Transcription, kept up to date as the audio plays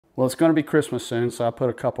Well, it's going to be Christmas soon, so I put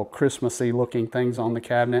a couple Christmassy looking things on the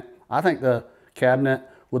cabinet. I think the cabinet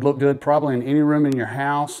would look good probably in any room in your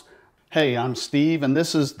house. Hey, I'm Steve, and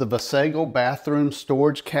this is the Vasagle bathroom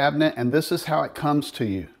storage cabinet, and this is how it comes to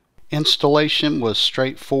you. Installation was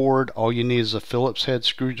straightforward. All you need is a Phillips head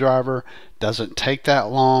screwdriver. Doesn't take that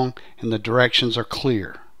long, and the directions are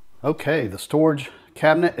clear. Okay, the storage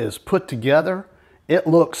cabinet is put together. It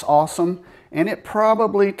looks awesome, and it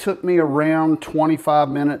probably took me around 25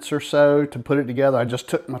 minutes or so to put it together. I just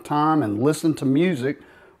took my time and listened to music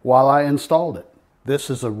while I installed it. This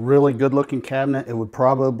is a really good looking cabinet. It would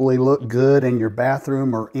probably look good in your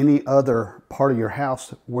bathroom or any other part of your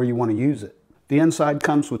house where you want to use it. The inside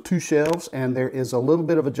comes with two shelves, and there is a little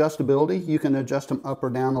bit of adjustability. You can adjust them up or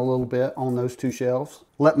down a little bit on those two shelves.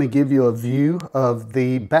 Let me give you a view of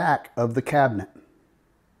the back of the cabinet.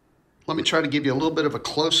 Let me try to give you a little bit of a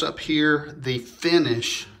close-up here. The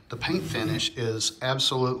finish, the paint finish, is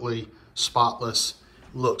absolutely spotless.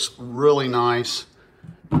 Looks really nice.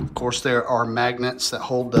 Of course, there are magnets that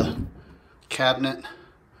hold the cabinet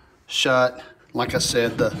shut. Like I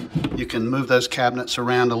said, you can move those cabinets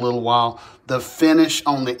around a little while. The finish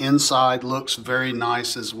on the inside looks very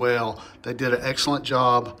nice as well. They did an excellent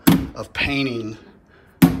job of painting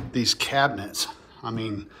these cabinets. I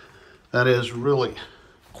mean, that is really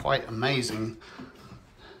quite amazing.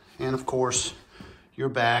 And of course, your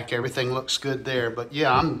back, everything looks good there. But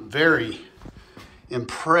yeah, I'm very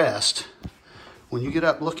impressed. When you get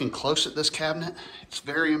up looking close at this cabinet, it's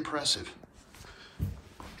very impressive.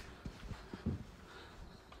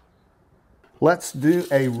 Let's do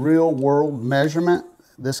a real world measurement.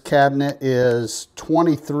 This cabinet is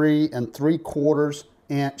 23 3/4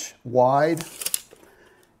 inch wide.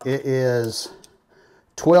 It is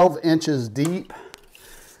 12 inches deep,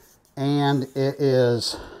 and it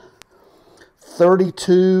is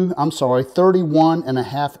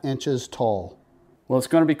 31.5 inches tall. Well, it's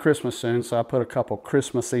going to be Christmas soon, so I put a couple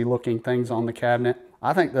Christmassy looking things on the cabinet.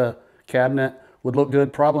 I think the cabinet would look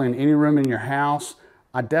good probably in any room in your house.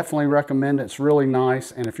 I definitely recommend it. It's really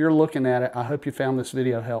nice, and if you're looking at it, I hope you found this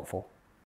video helpful.